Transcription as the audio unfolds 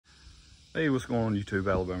Hey, what's going on YouTube?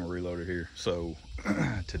 Alabama Reloader here. So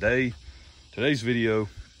today's video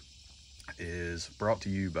is brought to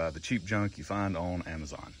you by the cheap junk you find on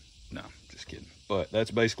Amazon. No, just kidding. But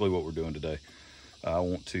that's basically what we're doing today. I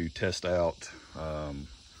want to test out,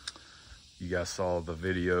 you guys saw the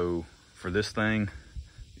video for this thing,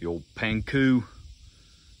 the old Panku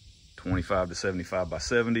 25 to 75 by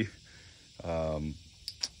 70.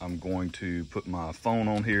 I'm going to put my phone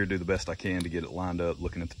on here, do the best I can to get it lined up,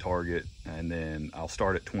 looking at the target, and then I'll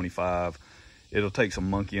start at 25. It'll take some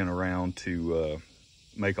monkeying around to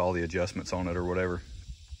make all the adjustments on it or whatever,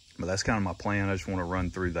 but that's kind of my plan. I just want to run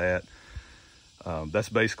through that. That's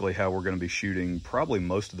basically how we're going to be shooting probably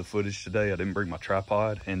most of the footage today. I didn't bring my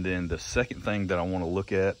tripod. And then the second thing that I want to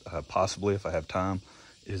look at, possibly if I have time,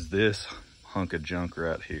 is this hunk of junk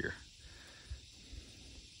right here.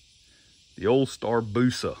 The old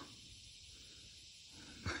Starbusa,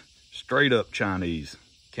 straight up Chinese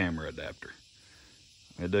camera adapter.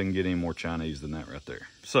 It doesn't get any more Chinese than that right there.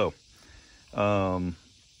 So,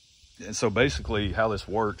 basically how this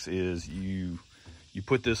works is you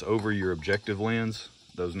put this over your objective lens,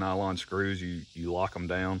 those nylon screws, you lock them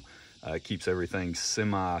down. It keeps everything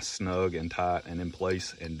semi-snug and tight and in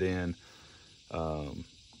place, and then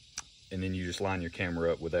you just line your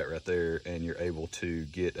camera up with that right there, and you're able to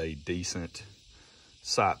get a decent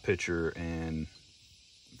sight picture and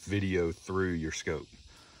video through your scope.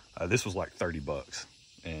 This was like 30 bucks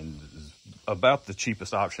and about the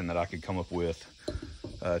cheapest option that I could come up with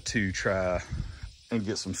to try and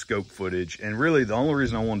get some scope footage. And really the only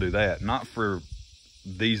reason I want to do that, not for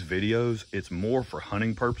these videos, it's more for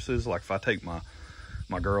hunting purposes. Like if I take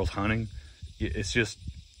my girls hunting,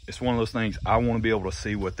 it's one of those things, I want to be able to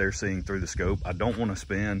see what they're seeing through the scope. I don't want to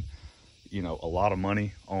spend, a lot of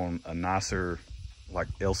money on a nicer, like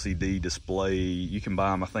LCD display. You can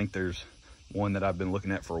buy them. I think there's one that I've been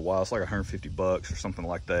looking at for a while. It's like 150 bucks or something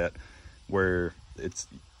like that, where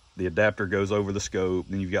the adapter goes over the scope.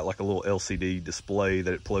 Then you've got like a little LCD display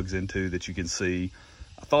that it plugs into that you can see.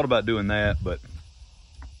 I thought about doing that, but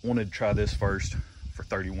wanted to try this first for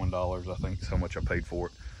 $31. I think is how much I paid for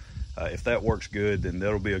it. If that works good, then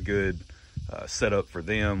that'll be a good setup for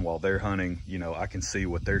them while they're hunting. I can see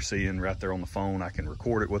what they're seeing right there on the phone. I can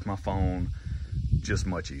record it with my phone, just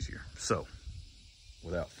much easier. So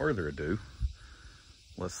without further ado,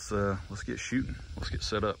 let's get shooting. Let's get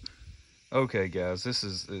set up. Okay guys,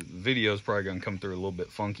 the video is probably gonna come through a little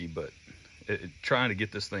bit funky, but trying to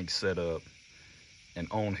get this thing set up and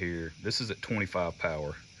on here. This is at 25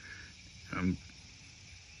 power. I'm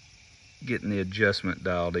getting the adjustment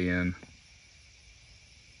dialed in.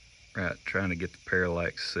 Right, trying to get the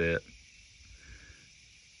parallax set.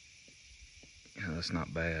 Yeah, that's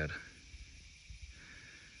not bad.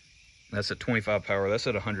 That's at 25 power, that's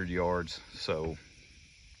at 100 yards. So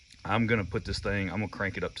I'm gonna put this thing, I'm gonna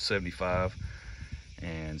crank it up to 75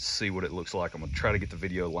 and see what it looks like. I'm gonna try to get the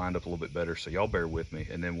video lined up a little bit better, so y'all bear with me,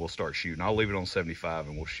 and then we'll start shooting. I'll leave it on 75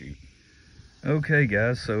 and we'll shoot. Okay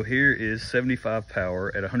guys, so here is 75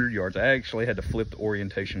 power at 100 yards. I actually had to flip the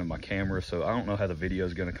orientation of my camera, so I don't know how the video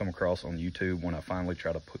is going to come across on YouTube when I finally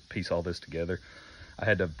try to piece all this together. I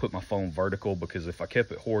had to put my phone vertical because if I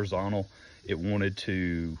kept it horizontal, it wanted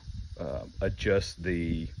to adjust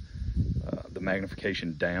the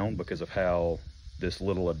magnification down because of how this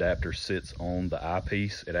little adapter sits on the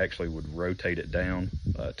eyepiece. It actually would rotate it down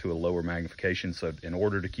to a lower magnification. So in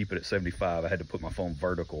order to keep it at 75, I had to put my phone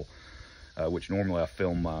vertical. Which normally I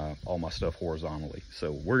film all my stuff horizontally.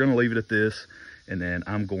 So we're gonna leave it at this, and then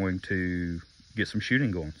I'm going to get some shooting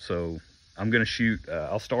going. So I'm gonna shoot,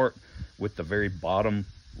 I'll start with the very bottom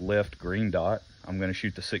left green dot. I'm gonna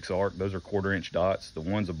shoot the 6 arc, those are 1/4 inch dots. The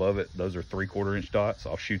ones above it, those are 3/4 inch dots.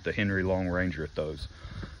 I'll shoot the Henry Long Ranger at those.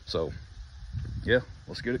 So yeah,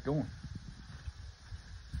 let's get it going.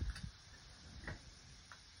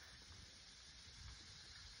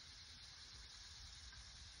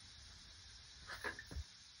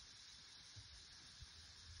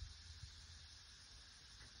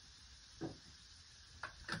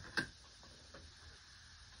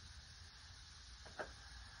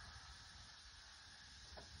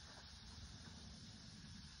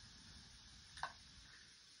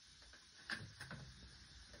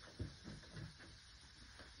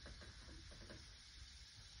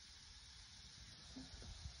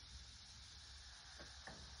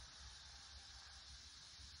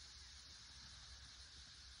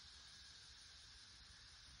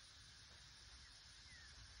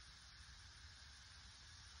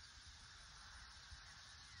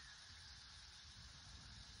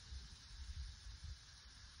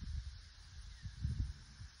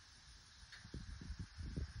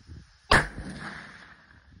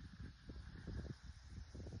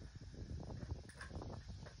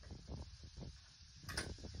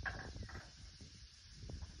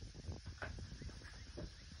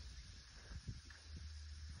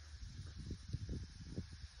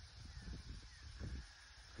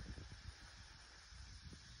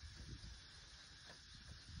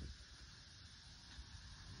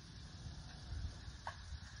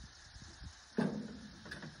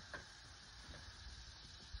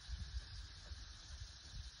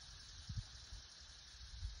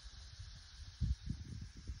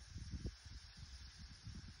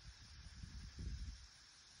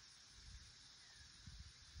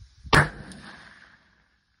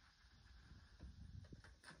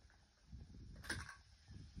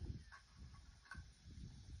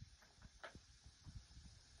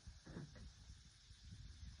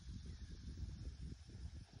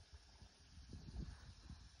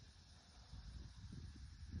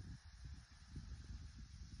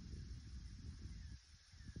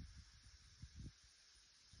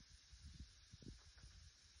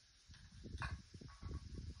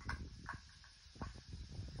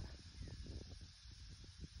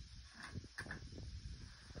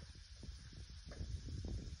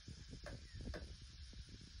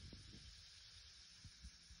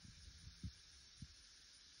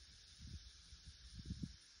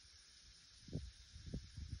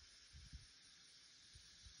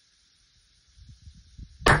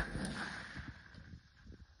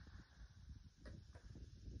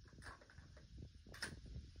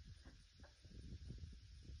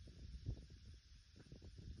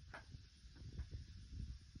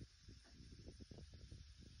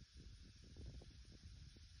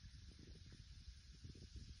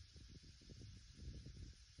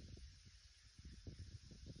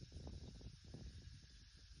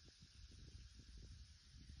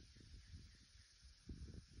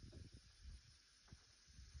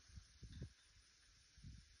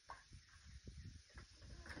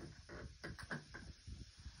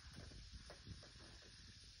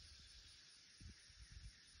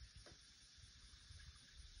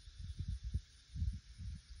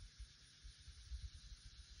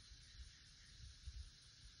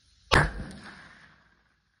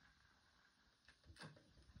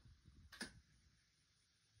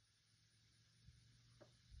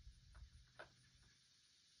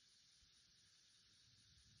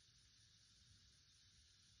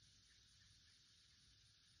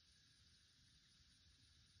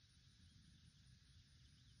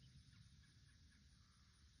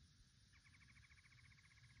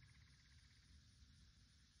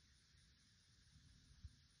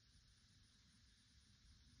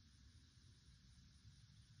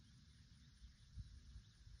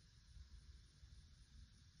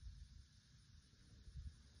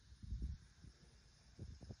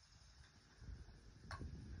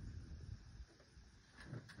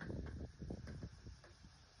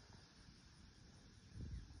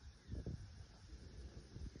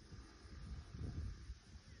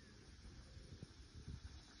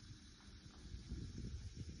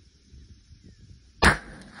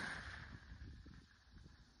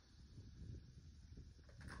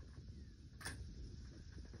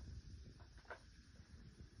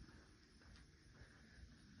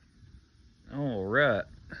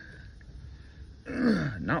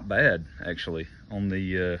 not bad actually on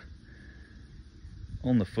the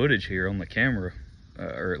footage here on the camera,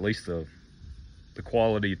 or at least the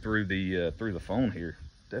quality through the phone here.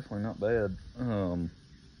 Definitely not bad.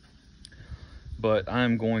 But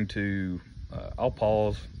I'm going to I'll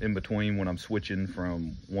pause in between when I'm switching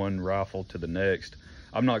from one rifle to the next.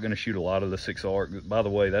 I'm not going to shoot a lot of the 6 ARC. By the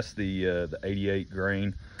way, that's the 88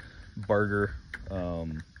 grain Berger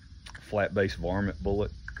flat base varmint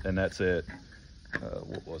bullet, and that's at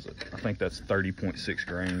what was it? I think that's 30.6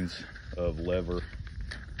 grains of lever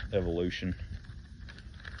evolution,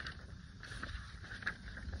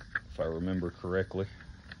 if I remember correctly.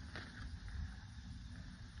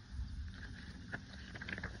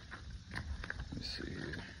 Let's see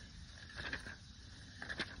here.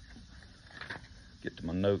 Get to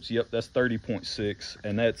my notes. Yep, that's 30.6,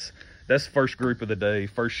 and that's the first group of the day,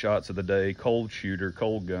 first shots of the day, cold shooter,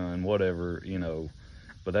 cold gun, whatever, you know.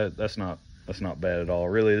 But that's not bad at all.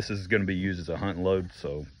 Really, this is going to be used as a hunt load,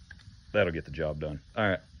 so that'll get the job done. All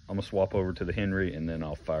right, I'm gonna swap over to the Henry, and then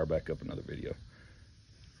I'll fire back up another video.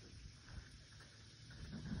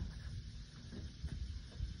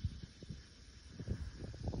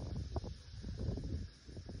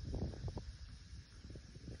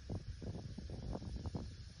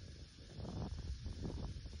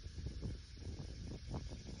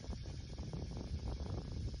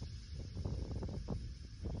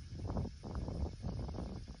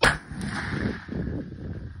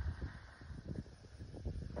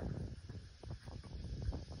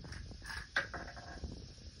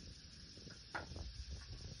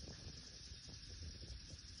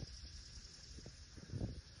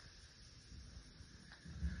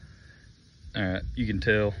 All right, you can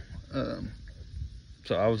tell.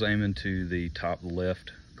 So I was aiming to the top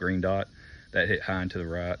left green dot. That hit high and to the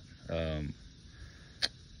right.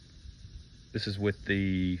 This is with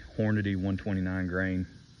the Hornady 129 grain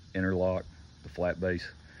interlock, the flat base.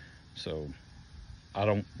 So I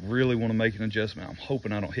don't really want to make an adjustment. I'm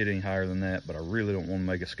hoping I don't hit any higher than that, but I really don't want to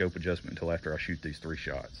make a scope adjustment until after I shoot these 3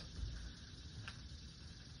 shots.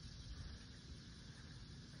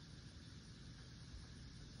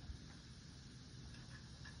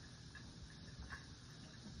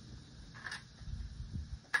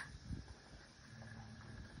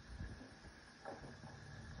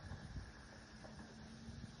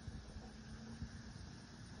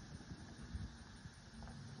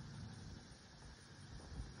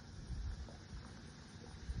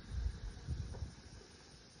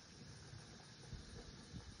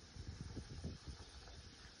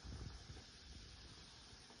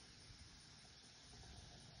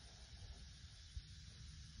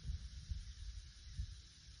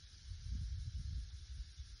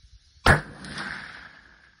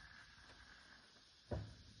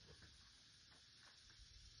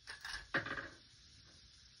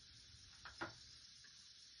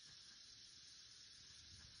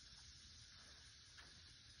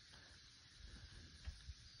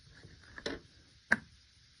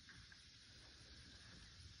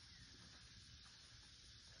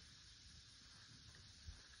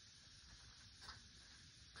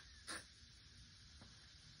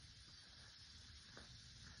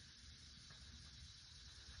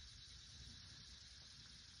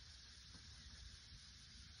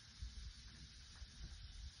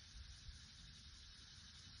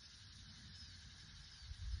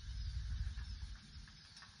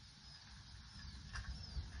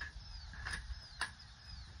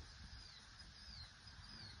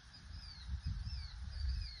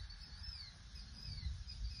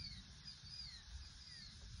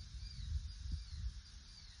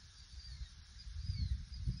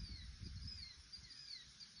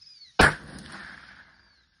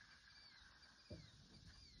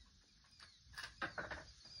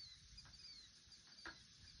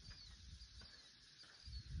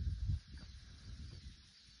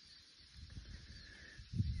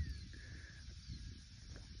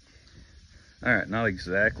 All right, not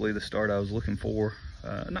exactly the start I was looking for.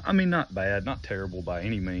 I mean, not bad, not terrible by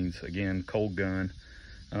any means. Again, cold gun,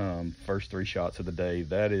 first 3 shots of the day.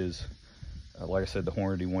 That is, like I said, the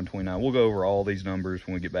Hornady 129. We'll go over all these numbers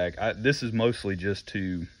when we get back. This is mostly just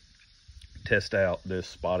to test out this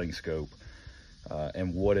spotting scope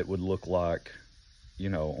and what it would look like, you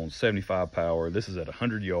know, on 75 power. This is at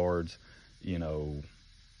 100 yards, you know,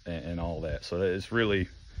 and all that. So it's really,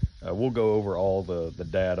 we'll go over all the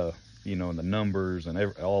data, you know, and the numbers and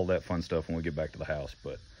all that fun stuff when we get back to the house.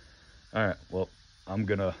 But all right, well, I'm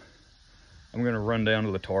gonna run down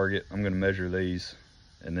to the target. I'm gonna measure these,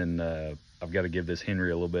 and then I've got to give this Henry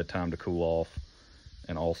a little bit of time to cool off,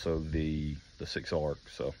 and also the 6 ARC.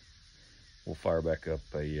 So we'll fire back up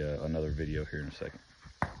another video here in a second.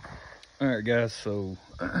 All right, guys, so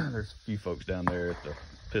there's a few folks down there at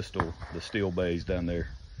the steel bays down there.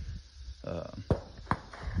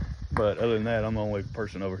 But other than that, I'm the only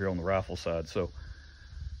person over here on the rifle side. So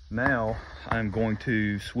now I'm going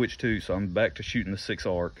to switch so I'm back to shooting the 6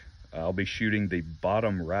 arc. I'll be shooting the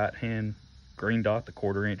bottom right hand green dot, the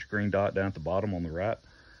 1/4 inch green dot down at the bottom on the right.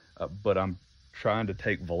 But I'm trying to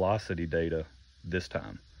take velocity data this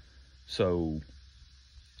time. So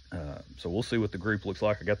we'll see what the group looks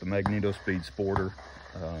like. I got the Magneto Speed Sporter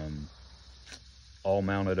all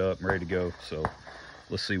mounted up and ready to go. So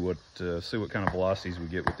let's see what kind of velocities we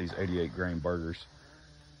get with these 88 grain Bergers.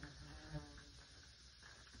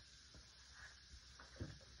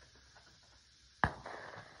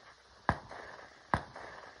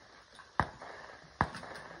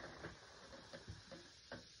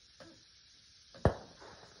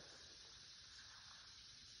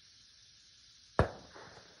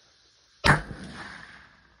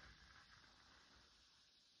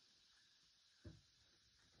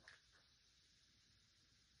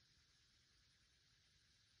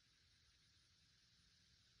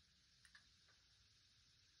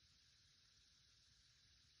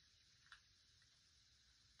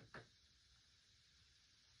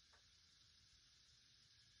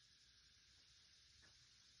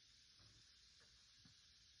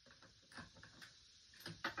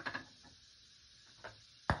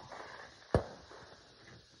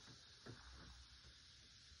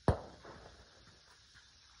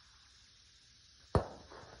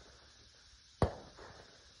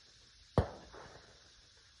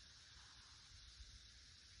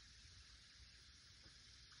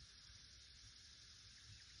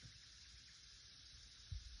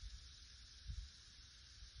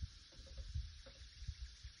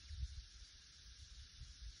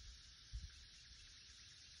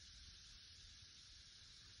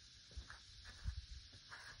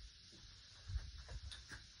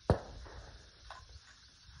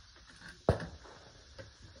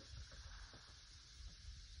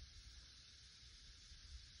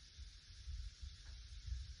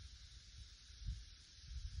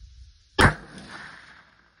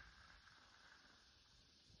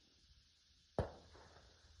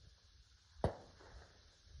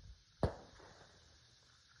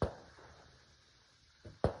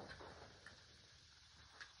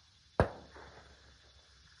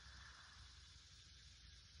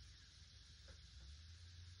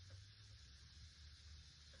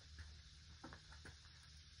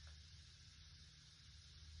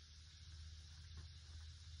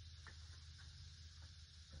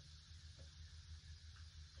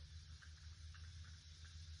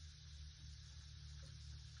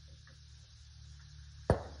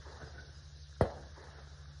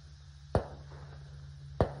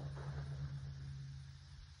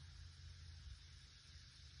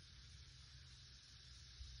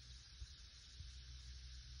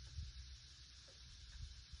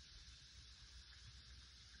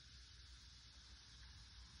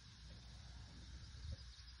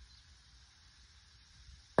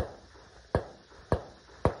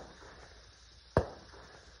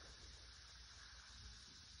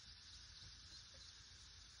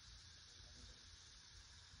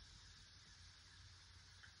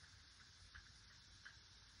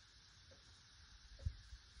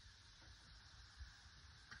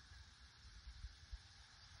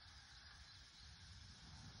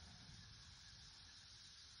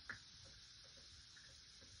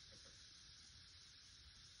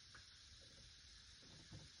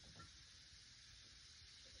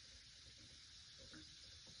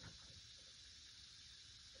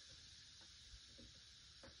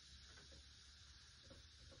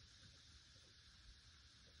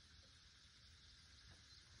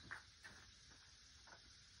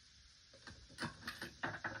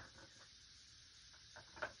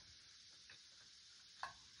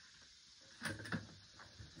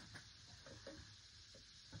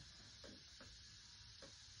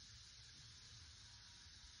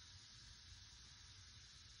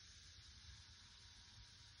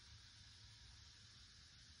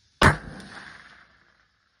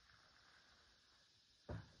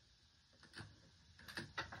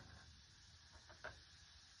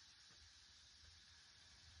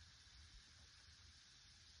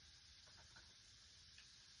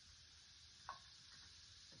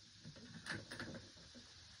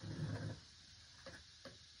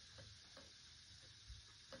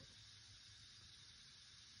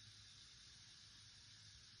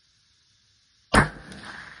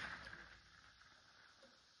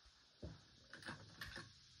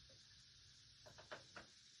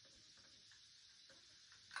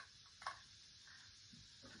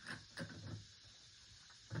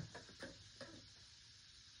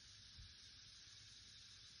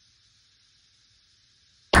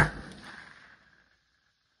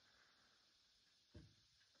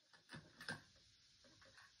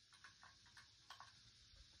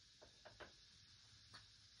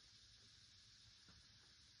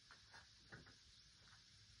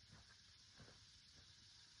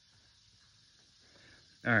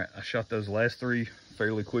 All right, I shot those last 3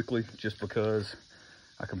 fairly quickly just because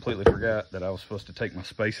I completely forgot that I was supposed to take my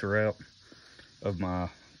spacer out of my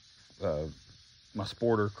my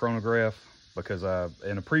Sporter chronograph, because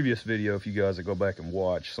in a previous video, if you guys would go back and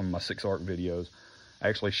watch some of my 6-arc videos, I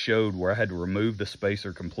actually showed where I had to remove the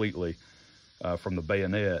spacer completely from the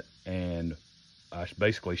bayonet, and I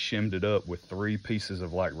basically shimmed it up with 3 pieces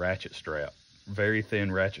of like ratchet strap, very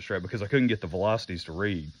thin ratchet strap, because I couldn't get the velocities to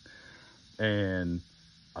read. And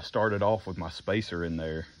I started off with my spacer in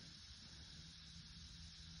there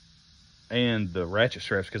and the ratchet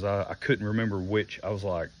straps, because I couldn't remember which. I was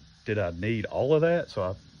like, did I need all of that? So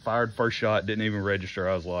I fired first shot, didn't even register.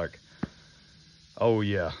 I was like, oh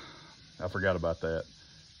yeah, I forgot about that.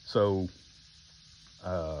 So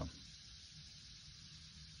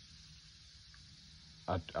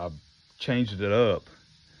I changed it up,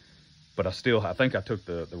 but I think I took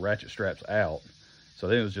the ratchet straps out. So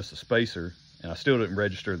then it was just a spacer, and I still didn't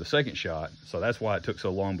register the second shot. So that's why it took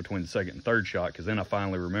so long between the second and third shot, because then I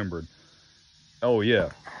finally remembered, oh yeah,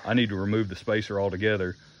 I need to remove the spacer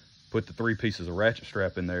altogether, put the 3 pieces of ratchet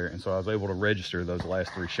strap in there. And so I was able to register those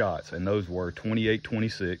last 3 shots, and those were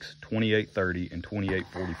 28-26, 28-30, and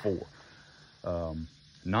 28-44.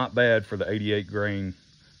 Not bad for the 88 grain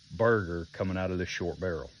Berger coming out of this short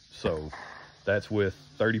barrel. So that's with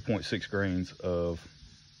 30.6 grains of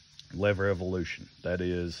lever evolution. That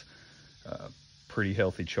is a pretty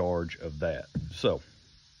healthy charge of that. So,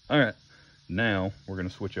 all right, now we're going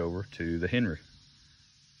to switch over to the Henry.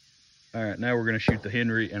 All right, now we're going to shoot the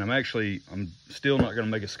Henry, and I'm still not going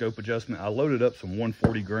to make a scope adjustment. I loaded up some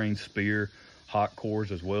 140 grain Spear hot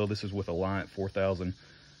cores as well. This is with Alliant 4000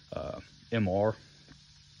 MR.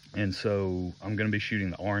 And so I'm going to be shooting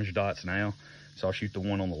the orange dots now. So I'll shoot the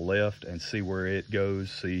one on the left and see where it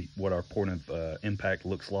goes, see what our point of impact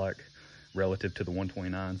looks like relative to the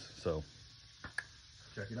 129s. So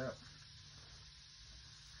check it out.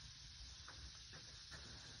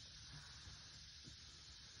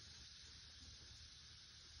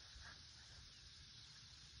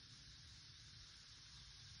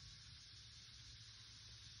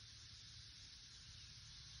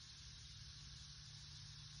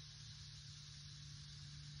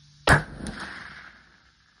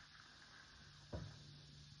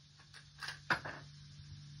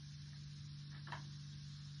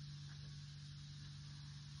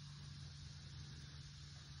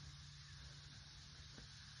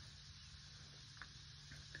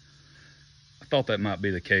 Thought that might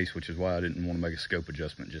be the case, which is why I didn't want to make a scope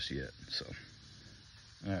adjustment just yet. So,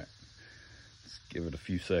 all right, let's give it a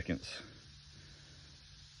few seconds.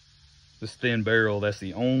 This thin barrel, that's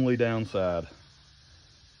the only downside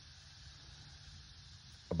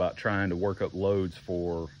about trying to work up loads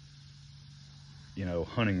for, you know,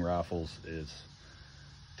 hunting rifles, is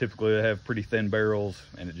typically they have pretty thin barrels,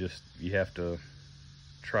 and you have to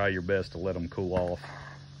try your best to let them cool off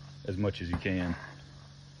as much as you can.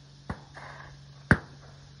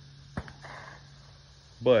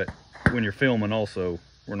 But when you're filming also,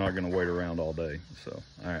 we're not going to wait around all day. So,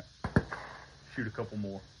 all right, shoot a couple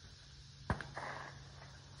more.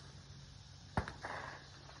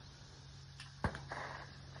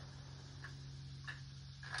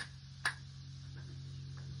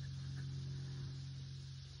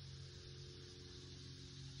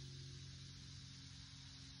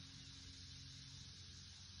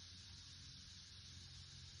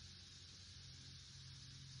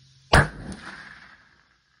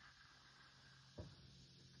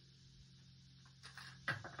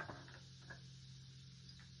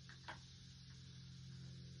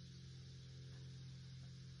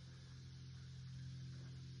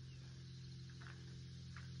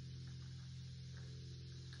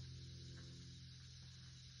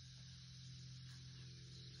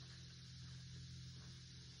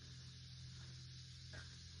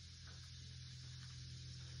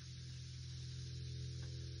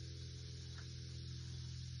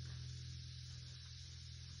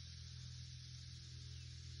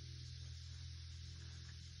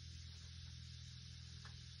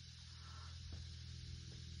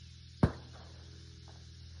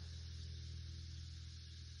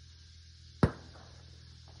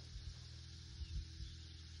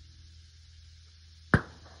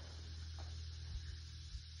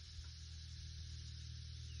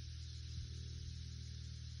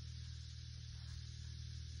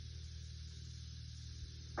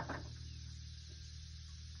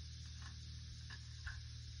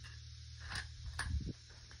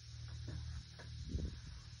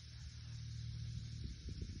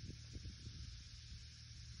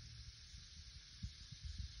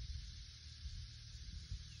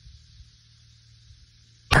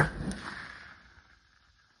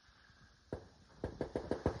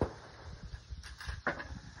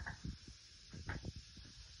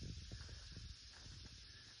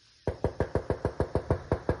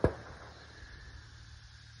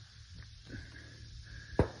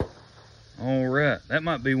 All right, that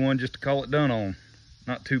might be one just to call it done on.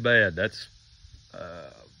 Not too bad. That's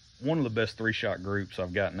one of the best 3-shot groups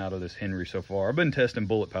I've gotten out of this Henry so far. I've been testing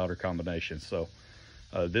bullet powder combinations, so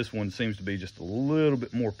this one seems to be just a little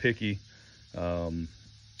bit more picky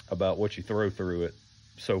about what you throw through it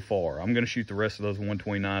so far. I'm going to shoot the rest of those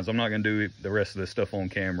 129s. I'm not going to do the rest of this stuff on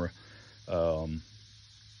camera. But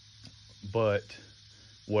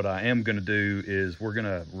what I am going to do is we're going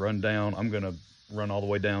to run down. I'm going to run all the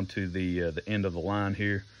way down to the end of the line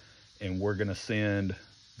here, and we're going to send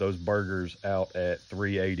those Bergers out at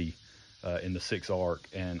 380 in the 6 arc,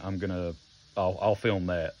 and I'll film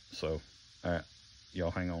that. So, all right,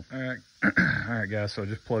 y'all hang on. All right, guys. So I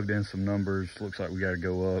just plugged in some numbers. Looks like we got to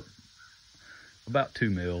go up about 2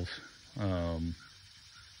 mils.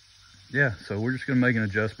 Yeah, so we're just going to make an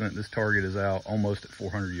adjustment. This target is out almost at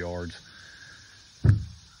 400 yards.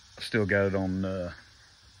 Still got it on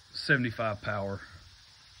 75 power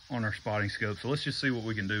on our spotting scope. So let's just see what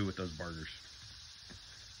we can do with those Bergers.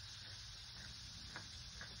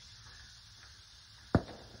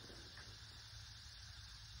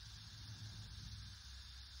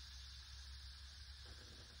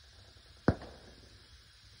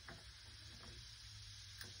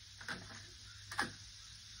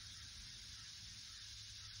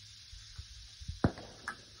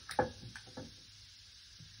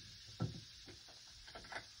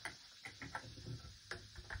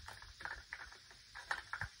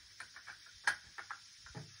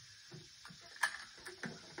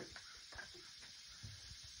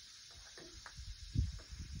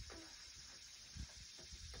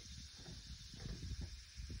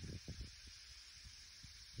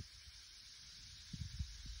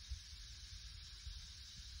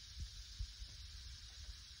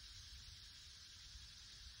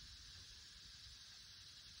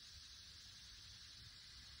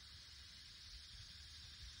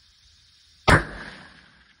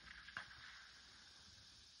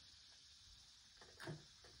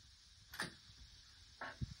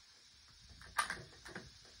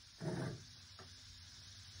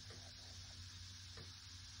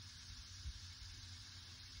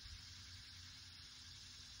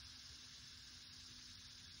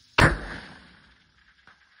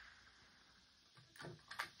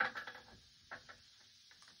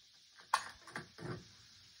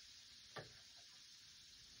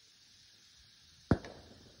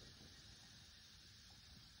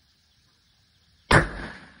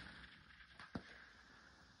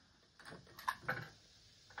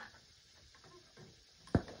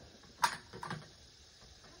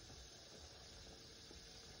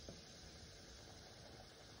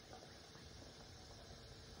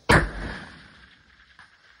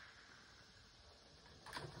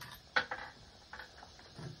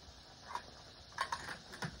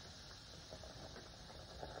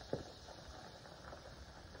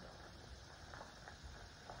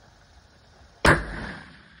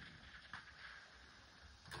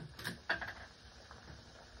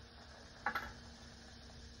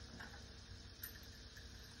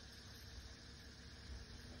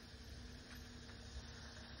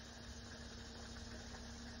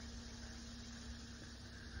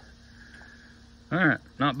 All right,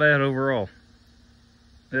 not bad overall.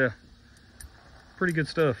 Yeah, pretty good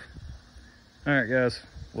stuff. All right, guys,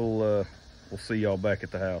 we'll see y'all back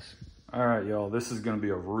at the house. All right, y'all, this is gonna be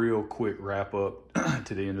a real quick wrap up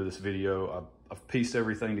to the end of this video. I've pieced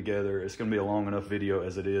everything together. It's gonna be a long enough video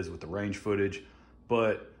as it is with the range footage,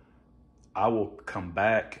 but I will come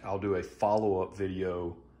back. I'll do a follow-up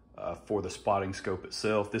video for the spotting scope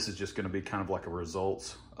itself. This is just gonna be kind of like a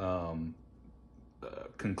results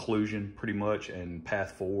conclusion pretty much, and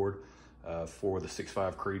path forward for the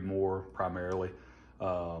 6.5 Creedmoor primarily.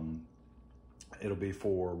 It'll be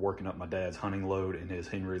for working up my dad's hunting load in his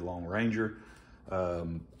Henry Long Ranger.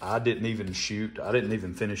 I didn't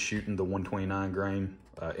even finish shooting the 129 grain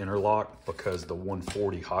interlock because the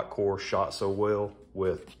 140 hot core shot so well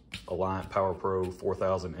with Alliant Power Pro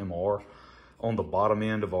 4000 MR on the bottom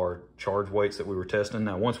end of our charge weights that we were testing.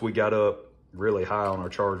 Now, once we got up really high on our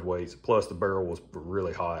charge weights, plus the barrel was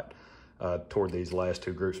really hot toward these last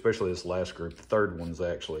 2 groups, especially this last group. The third one's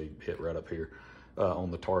actually hit right up here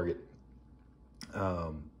on the target.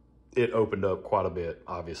 It opened up quite a bit,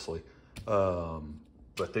 obviously.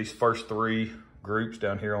 But these first 3 groups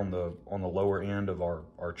down here on the lower end of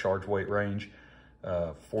our charge weight range,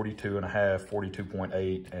 42.5,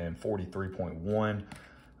 42.8, and 43.1.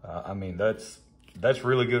 I mean, that's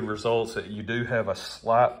really good results. You do have a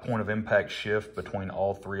slight point of impact shift between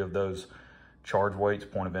all 3 of those charge weights.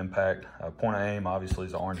 Point of impact, point of aim obviously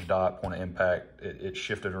is the orange dot. Point of impact, it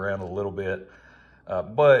shifted around a little bit,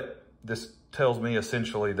 but this tells me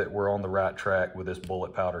essentially that we're on the right track with this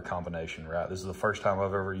bullet powder combination, right? This is the first time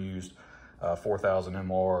I've ever used 4000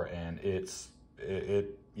 MR, and it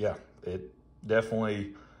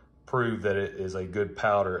definitely proved that it is a good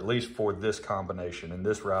powder, at least for this combination. In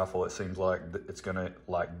this rifle, it seems like it's gonna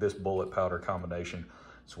like this bullet powder combination.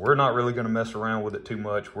 So we're not really gonna mess around with it too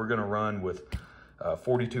much. We're gonna run with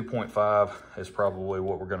 42.5 is probably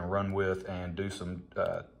what we're gonna run with, and do some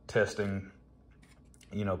testing,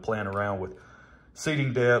 you know, playing around with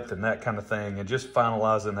seating depth and that kind of thing, and just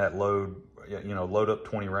finalizing that load. You know, load up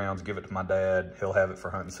 20 rounds, give it to my dad. He'll have it for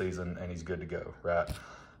hunting season, and he's good to go, right?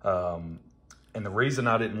 And the reason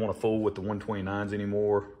I didn't want to fool with the 129s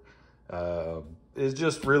anymore is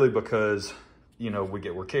just really because, you know,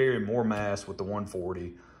 we're carrying more mass with the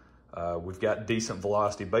 140. We've got decent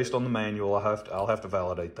velocity based on the manual. I'll have to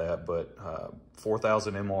validate that, but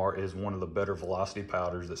 4000 MR is one of the better velocity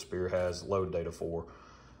powders that Spear has load data for.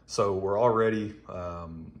 So we're already,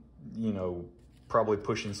 you know, probably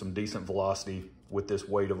pushing some decent velocity with this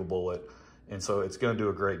weight of a bullet. And so it's gonna do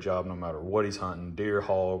a great job no matter what he's hunting, deer,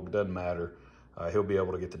 hog, doesn't matter. He'll be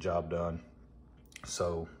able to get the job done.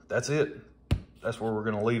 So that's it. That's where we're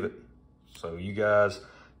gonna leave it. So you guys,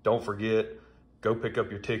 don't forget, go pick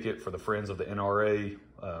up your ticket for the Friends of the NRA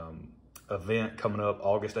event coming up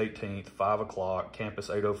August 18th, 5 o'clock, Campus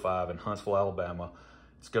 805 in Huntsville, Alabama.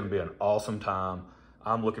 It's gonna be an awesome time.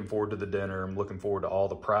 I'm looking forward to the dinner. I'm looking forward to all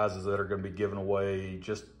the prizes that are going to be given away,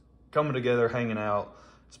 just coming together, hanging out,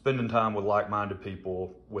 spending time with like-minded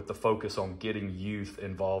people with the focus on getting youth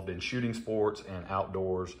involved in shooting sports and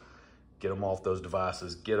outdoors, get them off those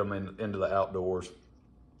devices, get them into the outdoors.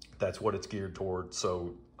 That's what it's geared toward.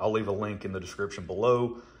 So I'll leave a link in the description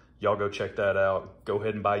below. Y'all go check that out. Go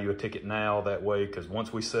ahead and buy you a ticket now, that way, because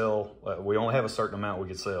once we sell, we only have a certain amount we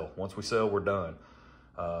can sell. Once we sell, we're done.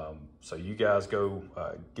 So you guys go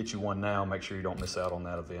get you one now. Make sure you don't miss out on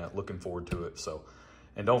that event. Looking forward to it. So,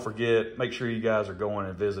 and don't forget, make sure you guys are going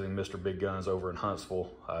and visiting Mr. Big Guns over in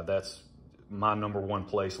Huntsville. That's my #1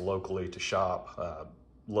 place locally to shop.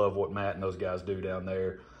 Love what Matt and those guys do down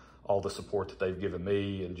there. All the support that they've given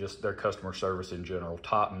me, and just their customer service in general,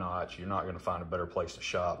 top notch. You're not going to find a better place to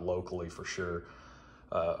shop locally for sure.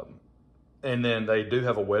 And then they do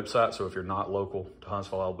have a website, so if you're not local to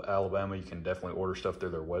Huntsville, Alabama, you can definitely order stuff through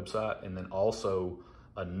their website. And then also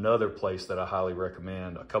another place that I highly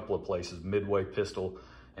recommend, a couple of places, Midway Pistol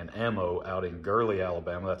and Ammo out in Gurley,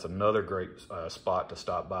 Alabama. That's another great spot to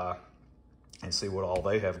stop by and see what all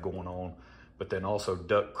they have going on. But then also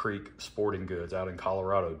Duck Creek Sporting Goods out in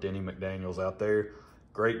Colorado. Denny McDaniel's out there,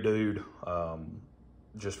 great dude.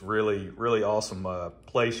 Just really, really awesome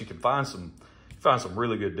place. You can find some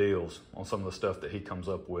really good deals on some of the stuff that he comes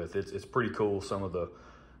up with. It's pretty cool, some of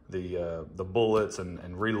the bullets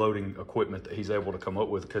and reloading equipment that he's able to come up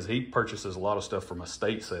with, because he purchases a lot of stuff from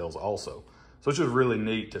estate sales also. So it's just really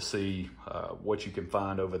neat to see what you can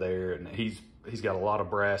find over there. And he's got a lot of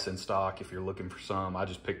brass in stock if you're looking for some. I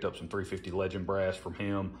just picked up some 350 Legend brass from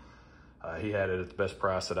him. He had it at the best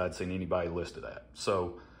price that I'd seen anybody listed at.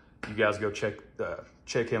 So you guys go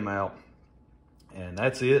check him out. And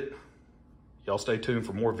that's it. Y'all stay tuned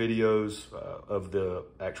for more videos of the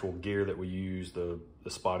actual gear that we use, the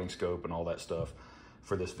spotting scope and all that stuff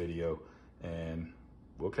for this video. And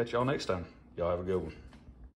we'll catch y'all next time. Y'all have a good one.